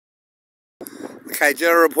Okay,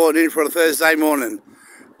 General reporting in for a Thursday morning.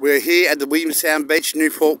 We're here at the Williamstown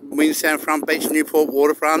Front Beach, Newport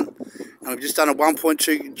waterfront, and we've just done a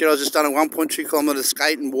 1.2. Jeddi's just done a 1.2 kilometre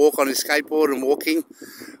skate and walk on his skateboard and walking.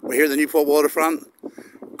 We're here at the Newport waterfront.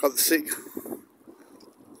 Got the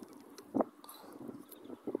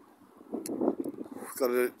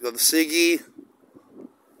ciggy,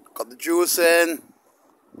 got the Jewison,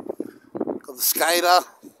 got the skater,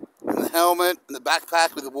 and the helmet, and the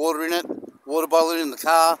backpack with the water in it, water bottle in the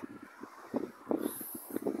car.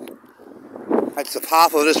 That's the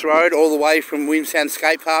path of this road all the way from Williamstown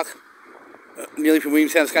Skate Park, nearly from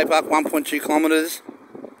Williamstown Skate Park, 1.2 kilometres,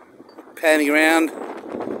 panning around,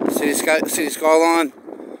 city skyline.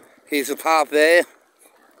 Here's the path there.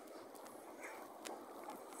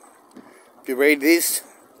 If you read this,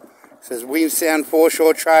 it says Williamstown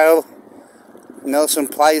Foreshore Trail, Nelson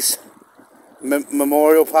Place,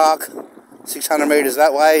 Memorial Park, 600 metres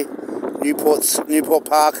that way, Newport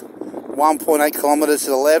Park, 1.8 kilometres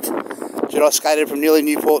to the left. Jeddi skated from nearly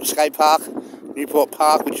Newport Skate Park, Newport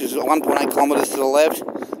Park, which is 1.8 kilometres to the left.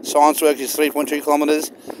 Science Works is 3.2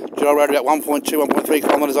 kilometres. Jeddi rode about 1.3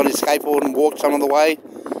 kilometres on his skateboard and walked some of the way.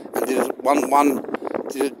 And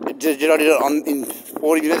did Jeddi did it in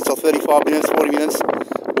 40 minutes or 35 minutes, 40 minutes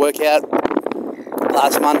workout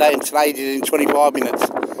last Monday, and today he did it in 25 minutes.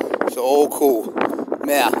 So all cool.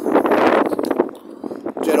 Now,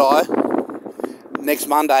 Jeddi, next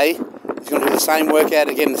Monday, he's going to do the same workout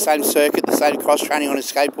again, the same circuit, the same cross training on his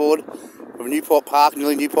skateboard from Newport Park,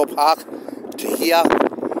 nearly Newport Park, to here,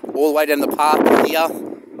 all the way down the park to here,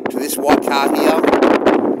 to this white car here,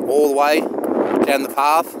 all the way down the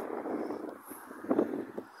path,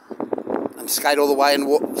 and skate all the way and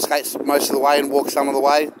walk, skate most of the way and walk some of the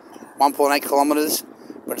way, 1.8 kilometres,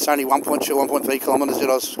 but it's only 1.2, 1.3 kilometres.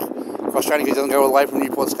 Jeddi's cross training, he doesn't go all the way from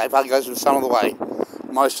Newport Skate Park, he goes from some of the way,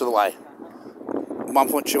 most of the way.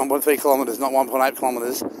 1.2, 1.3 kilometres, not 1.8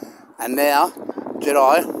 kilometres. And now,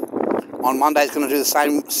 Jeddi, on Monday, is going to do the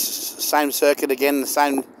same circuit again, the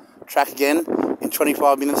same track again, in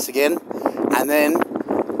 25 minutes again. And then,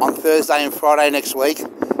 on Thursday and Friday next week,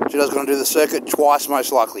 Jeddi's going to do the circuit twice,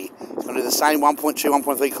 most likely. He's going to do the same 1.2,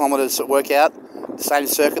 1.3 kilometres workout, the same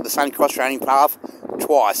circuit, the same cross-training path,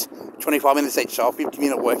 twice. 25 minutes each, so a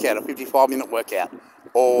 50-minute workout, a 55-minute workout.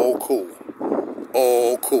 All cool.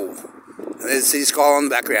 All cool. And there's city skyline in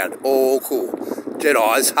the background. All cool.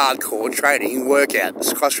 Jeddi's hardcore training workout,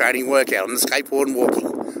 cross training workout on the skateboard and walking.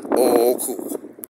 All cool.